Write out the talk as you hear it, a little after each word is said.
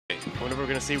I wonder what we're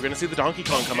going to see. We're going to see the Donkey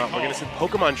Kong come out. We're going to see the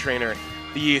Pokemon Trainer,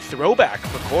 the throwback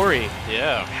for Corey.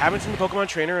 Yeah. Haven't seen the Pokemon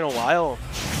Trainer in a while.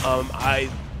 I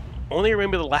only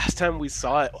remember the last time we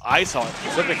saw it, I saw it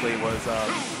specifically, was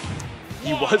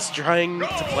he was trying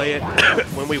to play it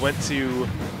when we went to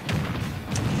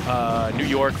New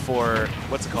York for,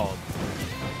 what's it called?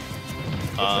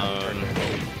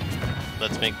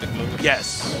 Let's Make Big Moves?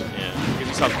 Yes. Yeah. Because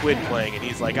he saw Quinn playing, and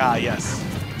he's like, ah, yes,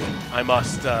 I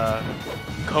must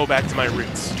go back to my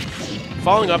roots.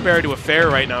 Falling up air to a fair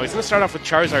right now. He's going to start off with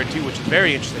Charizard, too, which is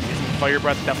very interesting. Using Fire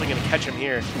Breath, definitely going to catch him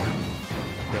here.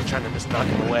 You know, trying to just knock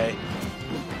him away.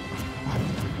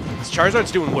 This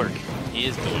Charizard's doing work. He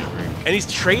is doing work. And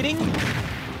he's trading,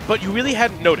 but you really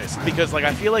hadn't noticed, because like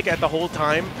I feel like at the whole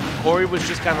time, Corey was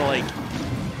just kind of like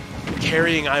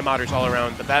carrying iModerz all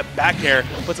around, but that back air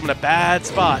puts him in a bad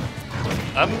spot.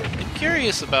 I'm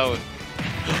curious about...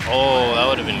 Oh, that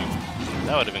would have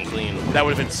been clean. That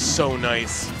would have been so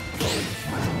nice.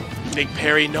 Big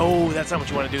parry. No, that's not what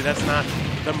you want to do. That's not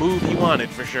the move he wanted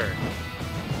for sure.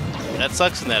 That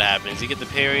sucks when that happens. You get the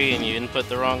parry and you input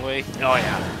the wrong way. Oh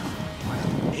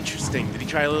yeah. Interesting. Did he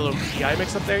try a little PI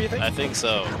mix up there, you think? I think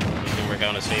so. It can work out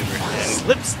in his favor.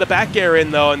 Slips the back air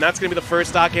in though, and that's going to be the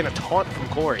first stock in, a taunt from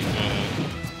Corey.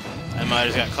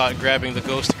 iModerz got caught grabbing the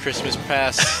Ghost Christmas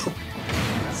pass.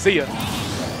 See ya.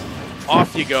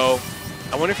 Off you go.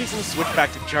 I wonder if he's going to switch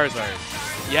back to Charizard.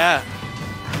 Yeah.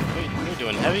 We're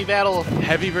doing heavy battle.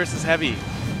 Heavy versus heavy.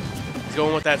 He's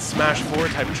going with that Smash 4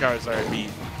 type of Charizard beat.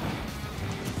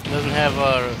 Doesn't have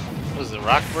what is it,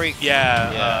 Rock Break?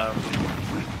 Yeah.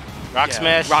 Rock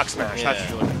Smash? Rock Smash, Yeah. that's what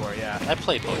you're looking for, yeah. I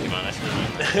play Pokemon. I should have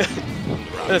known that. I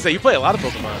was going to say, you play a lot of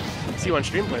Pokemon. I see you on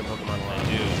stream playing Pokemon a lot. I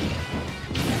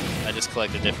do. I just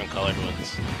collect the different colored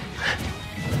ones.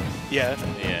 Yeah.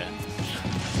 Yeah.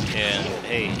 And,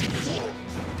 hey,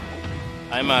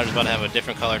 iModerz about to have a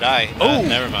different colored eye. Oh!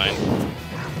 Never mind.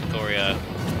 Corey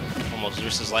almost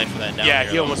risked his life for that down Yeah, air.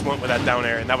 he almost went with that down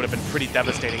air, and that would have been pretty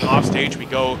devastating. Off stage we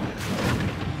go.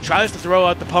 Tries to throw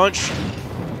out the punch.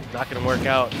 Not going to work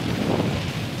out.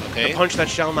 Okay. The punch that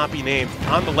shall not be named.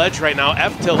 On the ledge right now,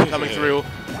 F-tilt coming through.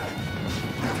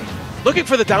 Looking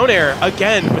for the down air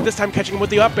again, but this time catching him with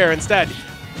the up air instead.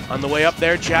 On the way up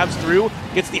there, jabs through,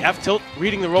 gets the F-tilt,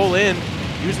 reading the roll in,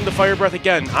 using the Fire Breath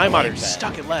again. iModerz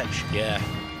stuck at ledge. Yeah.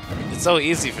 It's so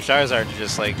easy for Charizard to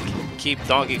just, like, keep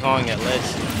Donkey Kong at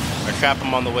ledge or trap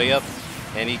him on the way up,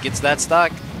 and he gets that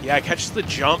stock. Yeah, catches the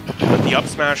jump with the up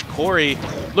smash. Corey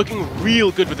looking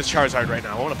real good with this Charizard right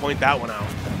now. I want to point that one out.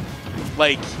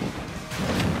 Like,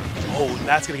 oh,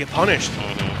 that's going to get punished.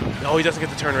 No, he doesn't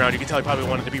get the turnaround. You can tell he probably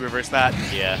wanted to be reverse that.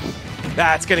 Yeah.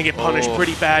 That's going to get punished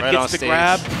pretty bad. Right Gets the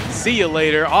grab. See you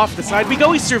later. Off the side we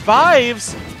go. He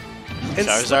survives. And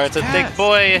Charizard's a thick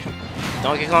boy.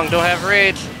 Donkey Kong don't have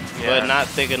rage, Yeah. but not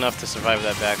thick enough to survive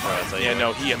that back throw. So Yeah,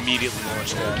 no, he immediately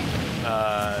launched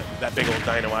that big old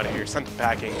dino out of here. Sent him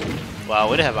packing. Wow,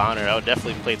 would have honor. I would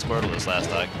definitely played Squirtle this last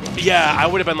time. Yeah, I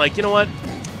would have been like, you know what? I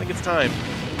think it's time.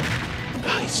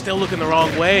 He's still looking the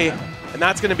wrong way, and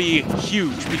that's going to be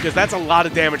huge because that's a lot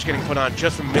of damage getting put on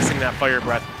just from missing that Fire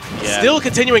Breath. Yeah. Still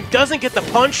continuing, doesn't get the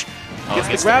punch. Gets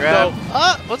the grab, though.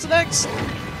 What's next?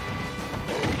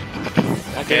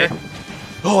 Okay.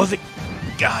 Oh,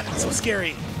 God, it's so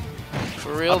scary.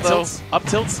 For real, Up though. tilts, up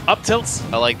tilts, up tilts.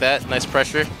 I like that. Nice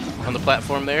pressure on the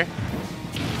platform there.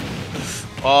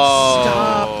 Oh,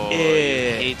 Stop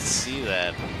it. I hate to see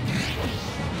that.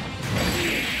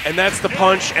 And that's the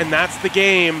punch, and that's the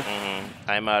game.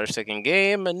 iModerz second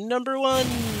game, and number 1.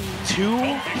 2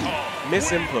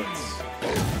 misinputs.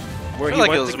 Where I feel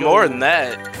like it was more than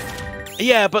that.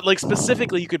 Yeah, but like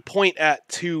specifically, you could point at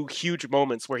 2 huge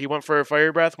moments where he went for a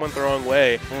Fire Breath, went the wrong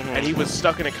way, and he was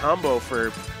stuck in a combo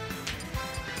for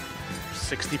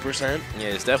 60%.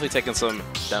 Yeah, he's definitely taking some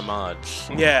damage.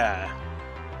 Yeah.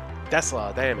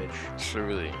 Tesla damage.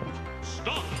 Truly.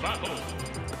 Stop battle.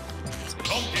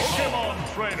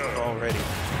 Pokemon Trainer. Already.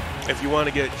 If you want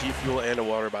to get G Fuel and a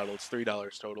water bottle, it's $3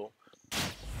 total.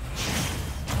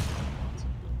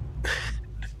 3,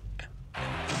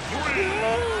 2,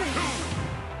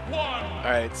 1.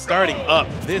 Alright, starting up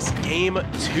this game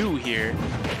 2 here.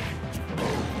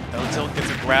 Down tilt gets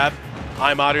a grab.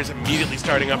 iModerz immediately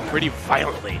starting up pretty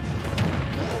violently.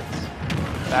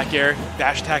 Back air,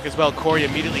 dash attack as well. Corey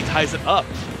immediately ties it up,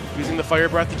 using the Fire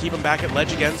Breath to keep him back at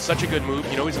ledge again. Such a good move.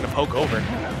 You know he's going to poke over.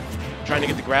 Trying to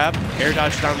get the grab. Air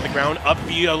dodge down to the ground. Up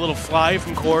B, a little fly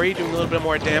from Corey, doing a little bit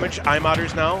more damage.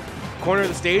 iModerz now. Corner of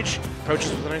the stage.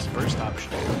 Approaches with a nice burst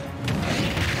option.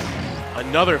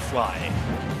 Another fly.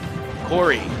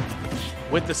 Corey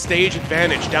with the stage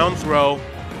advantage. Down throw.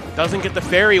 Doesn't get the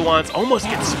fair he wants. Almost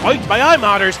gets spiked by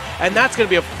iModerz. And that's going to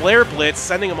be a flare blitz,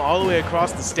 sending him all the way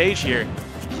across the stage here.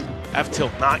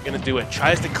 F-tilt not going to do it.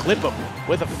 Tries to clip him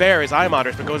with a fair as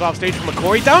iModerz, but goes off stage from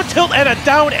McCory. Down tilt and a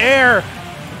down air.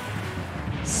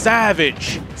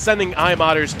 Savage, sending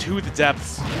iModerz to the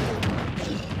depths.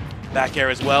 Back air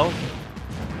as well.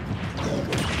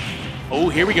 Oh,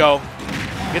 here we go.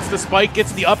 Gets the spike,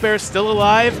 gets the up air, still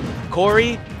alive.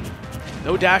 Corey,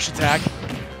 no dash attack.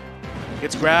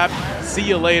 Gets grabbed, see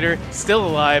you later, still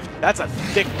alive. That's a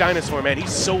thick dinosaur, man.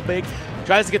 He's so big.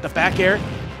 Tries to get the back air.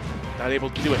 Not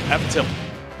able to do it. F-tilt.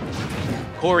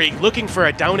 Corey looking for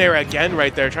a down air again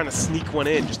right there, trying to sneak one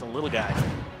in, just a little guy.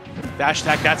 Dash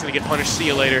attack, that's going to get punished. See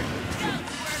you later.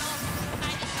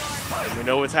 And we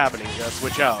know what's happening. You gotta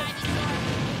switch out.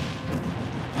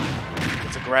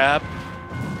 It's a grab.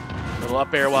 Little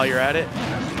up air while you're at it.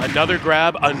 Another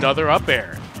grab, another up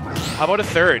air. How about a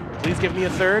third? Please give me a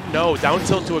third. No, down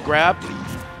tilt to a grab.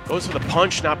 Goes for the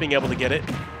punch, not being able to get it.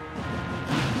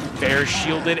 Fair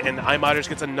shielded, and iModerz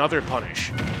gets another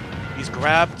punish. These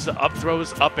grabs, the up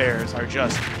throws, up airs are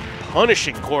just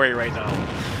punishing Corey right now.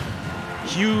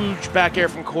 Huge back air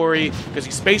from Corey because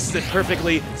he spaces it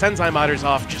perfectly, sends iModerz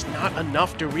off, just not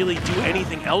enough to really do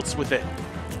anything else with it.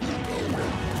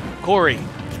 Corey,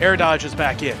 air dodges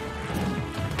back in.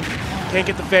 Can't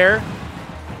get the fair.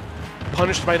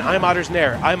 Punished by an iModerz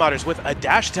nair. iModerz with a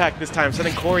dash attack this time,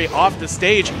 sending Corey off the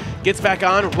stage. Gets back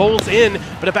on, rolls in,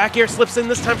 but a back air slips in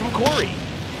this time from Corey.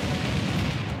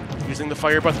 Using the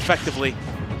fire breath effectively.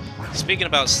 Speaking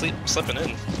about slipping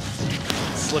in.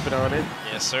 Slipping on in.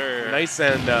 Yes, sir. Nice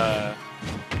and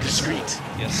discreet.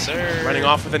 Yes, sir. Running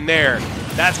off with a nair.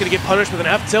 That's going to get punished with an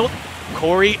F-tilt.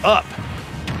 Corey up.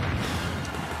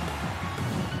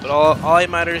 But all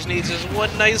iModerz needs is one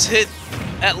nice hit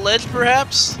at ledge,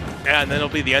 perhaps? Yeah, and then it'll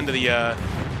be the end of the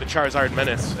Charizard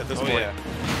menace at this point. Yeah.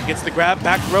 Gets the grab,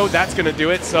 back throw, that's going to do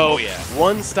it. So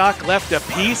one stock left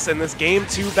apiece in this Game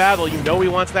 2 battle. You know he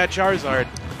wants that Charizard.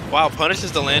 Wow,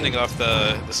 punishes the landing off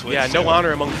the switch. Yeah, no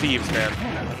honor among thieves, man.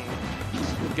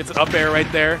 Gets an up air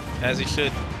right there. As he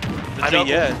should. I mean,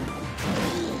 yeah.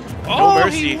 Oh, no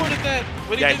mercy. He wanted that,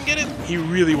 but he didn't get it. He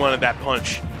really wanted that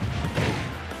punch.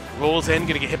 Rolls in,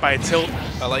 going to get hit by a tilt.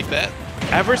 I like that.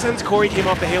 Ever since Corey came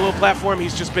off the Halo platform,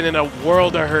 he's just been in a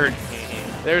world of hurt.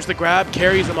 There's the grab,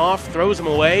 carries him off, throws him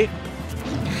away.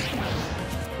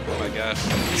 Oh my gosh.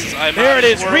 This is iModerz there it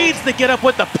is, world. reads the get up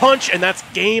with the punch, and that's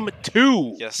Game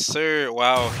 2. Yes, sir.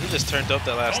 Wow, he just turned up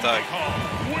that last stock.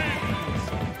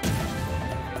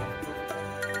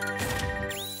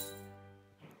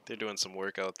 They're doing some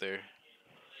work out there.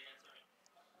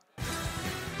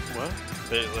 What?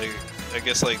 They're like, I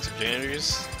guess like some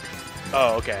janitors.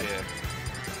 Oh, okay. Yeah.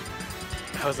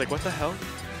 I was like, what the hell?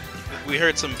 We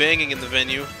heard some banging in the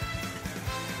venue.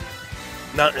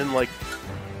 Not in, like,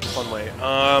 a fun way.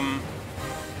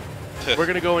 We're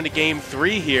going to go into Game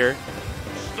 3 here.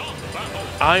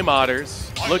 iModerz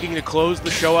looking to close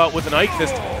the show out with an Ike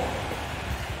this time.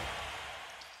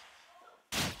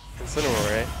 Incineroar,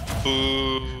 right?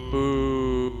 Boo.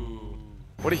 Boo.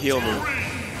 What a heel move.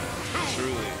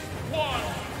 Truly.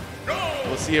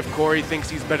 We'll see if Corey thinks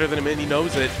he's better than him and he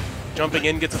knows it. Jumping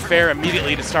in, gets a fair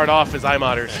immediately to start off as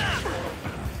iModerz.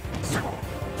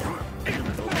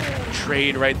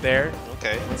 Trade right there.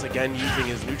 Okay. Once again, using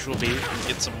his neutral beam.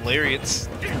 Get some lariats.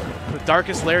 The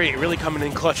Darkest Lariat really coming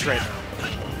in clutch right now.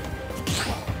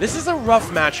 This is a rough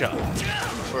matchup.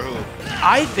 For who?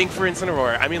 I think for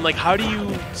Incineroar. I mean, like, how do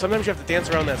you... Sometimes you have to dance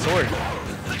around that sword.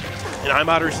 And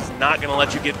iModerz is not going to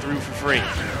let you get through for free.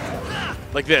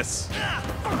 Like this.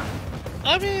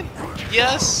 I mean,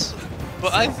 yes,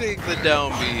 but I think the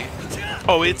down B.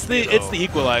 Oh, it's the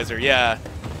equalizer, yeah.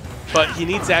 But he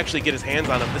needs to actually get his hands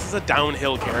on him. This is a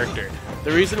downhill character.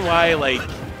 The reason why, like,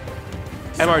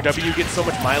 MRW gets so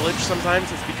much mileage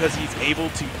sometimes is because he's able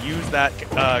to use that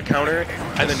counter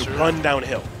and then run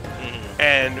downhill.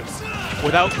 And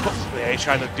without... Yeah, he's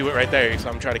trying to do it right there, so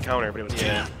I'm trying to counter, but it was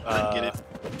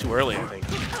too early, I think.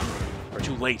 Or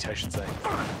too late, I should say.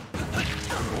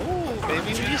 Ooh,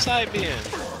 baby, who you side being?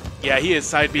 Yeah, he is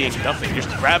side being nothing, just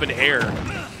grabbing air.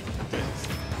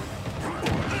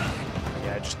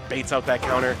 Yeah, just baits out that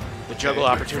counter. The juggle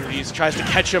opportunities, tries to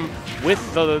catch him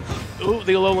with the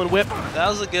Alolan Whip. That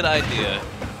was a good idea.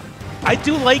 I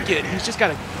do like it. He's just got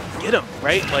to get him,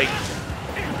 right? Like,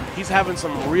 he's having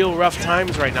some real rough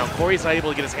times right now. Corey's not able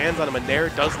to get his hands on him, and Nair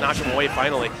does knock him away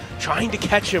finally. Trying to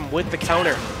catch him with the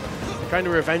counter. Trying to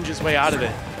revenge his way out of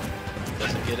it.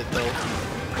 Doesn't get it, though.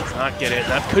 Does not get it.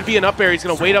 That could be an up air. He's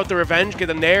going to wait out the revenge, get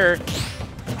a Nair.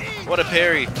 What a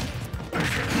parry.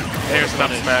 There's an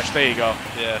up smash. There you go.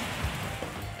 Yeah.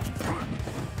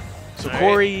 So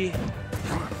Corey,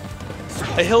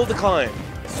 a hill to climb.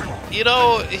 You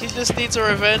know, he just needs a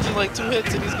revenge in like 2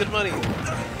 hits and he's good money.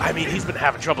 I mean, he's been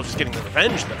having trouble just getting the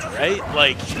revenge, though, right?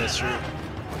 Like, That's true.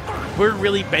 we're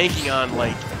really banking on,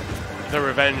 like, the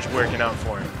revenge working out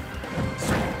for him.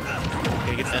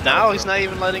 Okay, And now he's not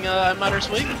even letting iModerz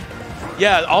swing.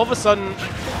 Yeah, all of a sudden,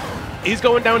 he's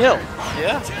going downhill.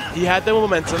 Yeah. He had the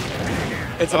momentum.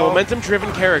 It's a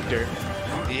momentum-driven character.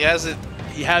 He has it.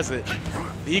 He has it.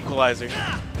 The equalizer.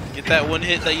 Get that 1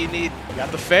 hit that you need.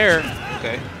 Got the fair.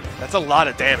 Okay. That's a lot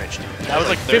of damage, dude. That was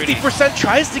like 30. 50%.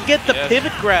 Tries to get the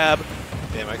pivot grab.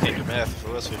 Damn, I can't do math if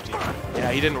it was 50.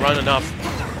 Yeah, he didn't run enough.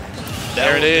 That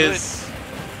There it will do is.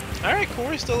 All right,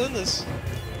 Corey's still in this.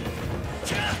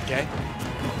 Okay.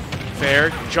 Fair.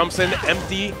 Jumps in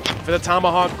empty for the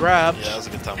tomahawk grab. Yeah, that was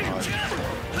a good tomahawk.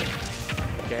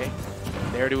 Okay.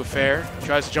 There to a fair.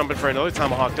 Tries to jump in for another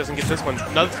tomahawk. Doesn't get this one.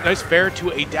 Nice fair to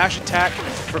a dash attack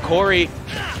for Corey.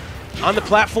 On the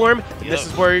platform. And this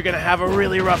is where you're going to have a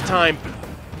really rough time.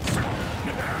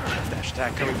 Dash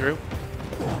attack coming through.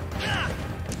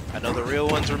 I know the real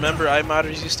ones remember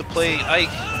iModerz used to play Ike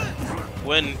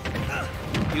when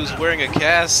he was wearing a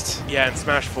cast. Yeah, in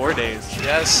Smash 4 days.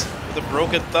 Yes, with a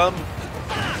broken thumb.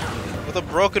 With a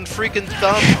broken freaking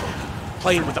thumb.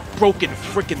 Playing with a broken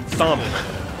freaking thumb.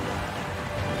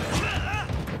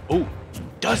 Ooh,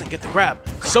 doesn't get the grab.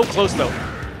 So close, though.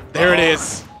 There it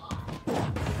is.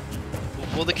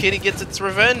 Well, the kitty gets its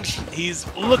revenge. He's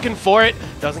looking for it.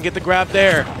 Doesn't get the grab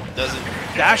there. Doesn't.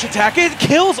 Dash attack. It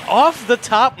kills off the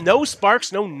top. No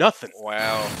sparks, no nothing.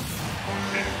 Wow.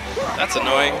 That's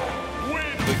annoying.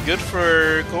 But good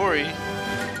for Corey.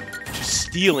 Just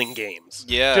stealing games.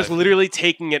 Yeah. Just literally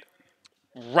taking it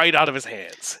right out of his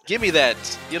hands. Give me that.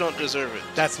 You don't deserve it.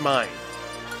 That's mine.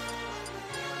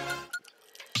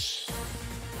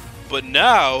 But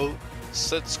now,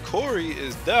 since Corey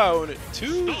is down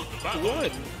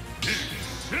 2-1,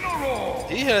 Incineroar.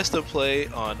 he has to play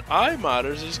on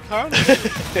iModerz's counter.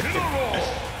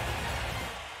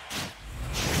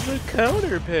 The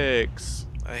counter picks.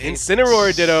 I hate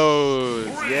Incineroar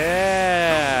dittos.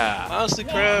 Yeah. Honestly,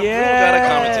 Crab, Yeah. we don't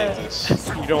gotta commentate this.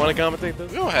 You don't want to commentate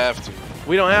this? We don't have to.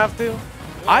 We don't have to?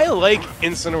 I like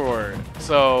Incineroar,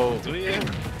 so Do you?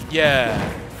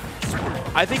 yeah.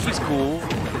 I think he's cool.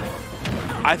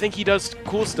 I think he does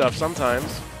cool stuff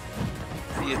sometimes.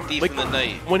 Be a thief Like, in the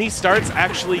night. when he starts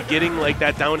actually getting like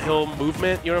that downhill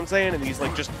movement, you know what I'm saying? And he's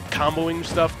like just comboing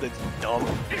stuff that's dumb.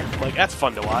 Like, that's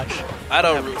fun to watch. I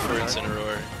don't root for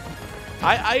Incineroar.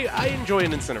 I enjoy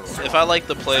an Incineroar. If I like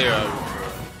the player, I root for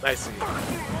him. I see.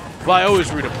 Well, I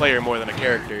always root a player more than a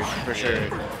character, for sure.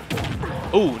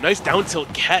 Ooh, nice down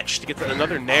tilt catch to get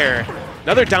another nair.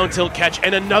 Another down tilt catch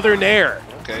and another nair.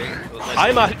 Okay. Well,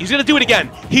 nice He's gonna do it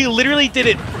again. He literally did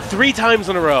it 3 times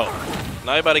in a row.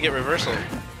 now you about to get reversal.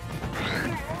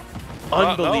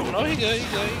 Unbelievable. No, he good.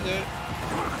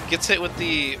 Gets hit with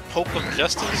the poke of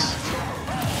justice.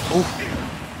 Ooh.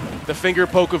 The finger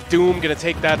poke of doom gonna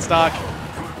take that stock.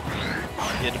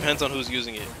 Yeah, it depends on who's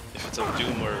using it. If it's a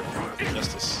doom or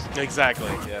justice. Exactly.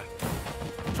 Yeah.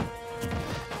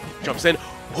 Jumps in.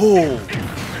 Oh.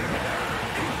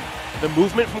 The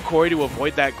movement from Corey to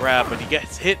avoid that grab, but he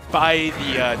gets hit by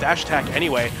the dash attack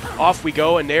anyway. Off we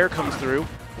go, and Nair comes through.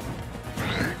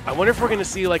 I wonder if we're going to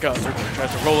see like a...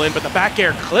 tries to roll in, but the back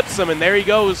air clips him, and there he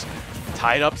goes.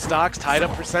 Tied up stocks, tied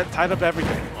up percent, tied up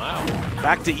everything. Wow.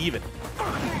 Back to even.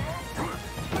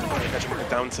 Catch him with a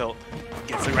down tilt.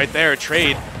 Gets it right there,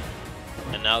 trade.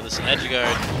 And now this edge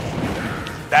guard.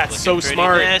 That's so Looking pretty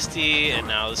smart. nasty, and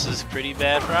now this is pretty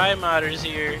bad for iModerz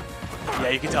here. Yeah,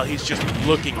 you can tell he's just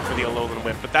looking for the Alolan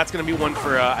Whip, but that's going to be one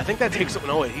for, I think that takes it,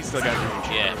 no, he's still got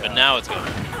range. Yeah, but now it's gone.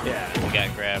 Yeah, He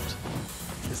got grabbed.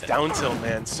 his down tilt,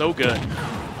 man, so good.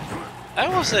 I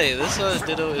will say, this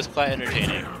Ditto is quite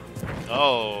entertaining.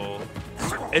 Oh.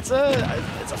 It's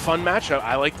a fun matchup.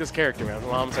 I like this character, man, that's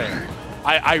all I'm saying.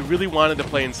 I really wanted to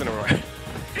play Incineroar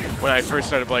when I first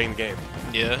started playing the game.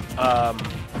 Yeah.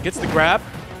 Gets the grab,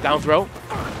 down throw,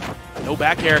 no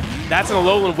back air. That's an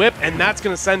Alolan Whip, and that's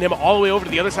going to send him all the way over to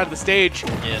the other side of the stage.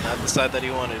 Yeah, not the side that he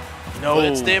wanted. No. But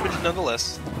it's damage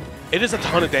nonetheless. It is a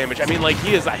ton of damage. I mean, like,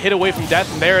 he is a hit away from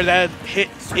death, and there that hit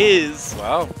is.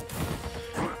 Wow.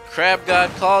 Crab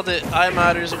God called it.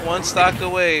 iModerz 1 stock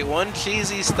away. 1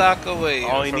 cheesy stock away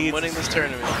All he from needs winning is- this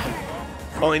tournament.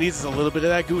 All he needs is a little bit of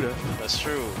that Gouda. That's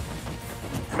true.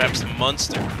 Perhaps a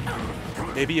monster.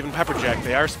 Maybe even Pepperjack.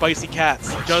 They are spicy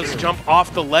cats. He does jump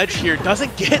off the ledge here.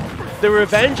 Doesn't get the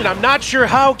revenge, and I'm not sure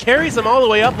how. Carries him all the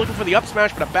way up, looking for the up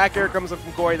smash, but a back air comes up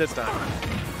from Corey this time.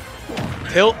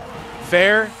 Tilt,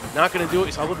 fair, not going to do it.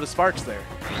 You saw a little bit of sparks there.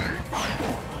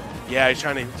 Yeah, he's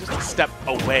trying to just a step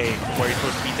away from where he's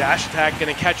supposed to be. Dash attack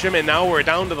gonna catch him, and now we're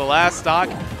down to the last stock.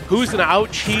 Who's gonna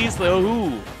out cheese the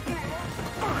who?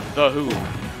 The who?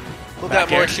 Who got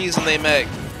more cheese than they make?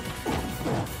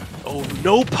 Oh,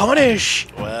 no punish!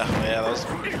 Well, yeah, that was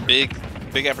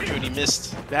big opportunity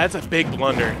missed. That's a big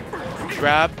blunder.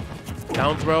 Grab,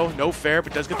 down throw, no fair,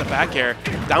 but does get the back air.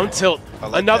 Down tilt,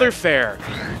 like another that. fair.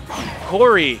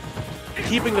 Corey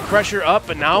keeping the pressure up,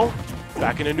 but now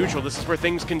back into neutral. This is where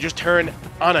things can just turn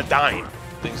on a dime.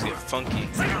 Things get funky.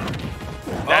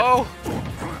 That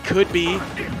could be.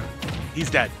 He's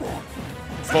dead.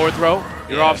 Forward throw,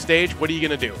 you're off stage. What are you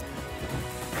gonna do?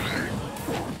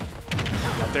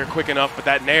 Not there quick enough, but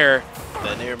that nair.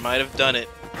 That nair might have done it.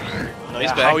 No,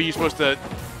 he's back. How are you supposed to?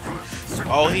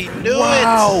 Oh, he knew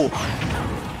it!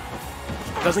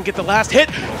 Doesn't get the last hit.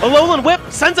 A Alolan whip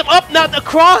sends him up, not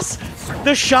across.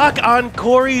 The shock on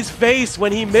Corey's face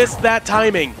when he missed that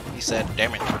timing. He said,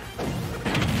 "Damn it."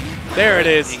 There it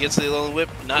is. He gets the Alolan whip,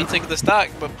 not taking the stock,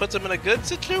 but puts him in a good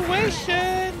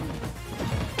situation.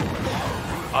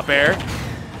 Up air.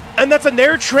 And that's a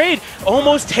nair trade.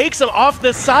 Almost takes him off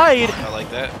the side. I like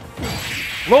that.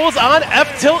 Rolls on,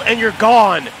 F tilt, and you're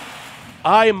gone.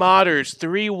 iModerz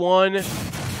 3-1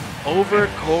 over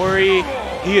Corey.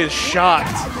 He is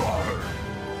shocked.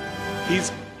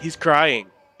 He's crying.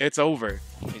 It's over.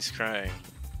 He's crying.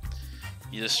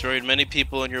 You destroyed many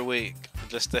people in your wake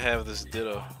just to have this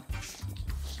ditto.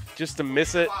 Just to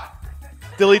miss it.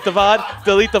 Delete the VOD.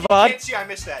 Delete the You VOD. can't see I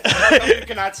missed that. You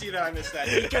cannot see that I missed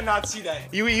that. You cannot see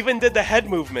that. You even did the head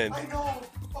movement. I know.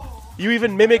 Oh. You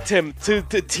even mimicked him to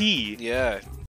T. Yeah,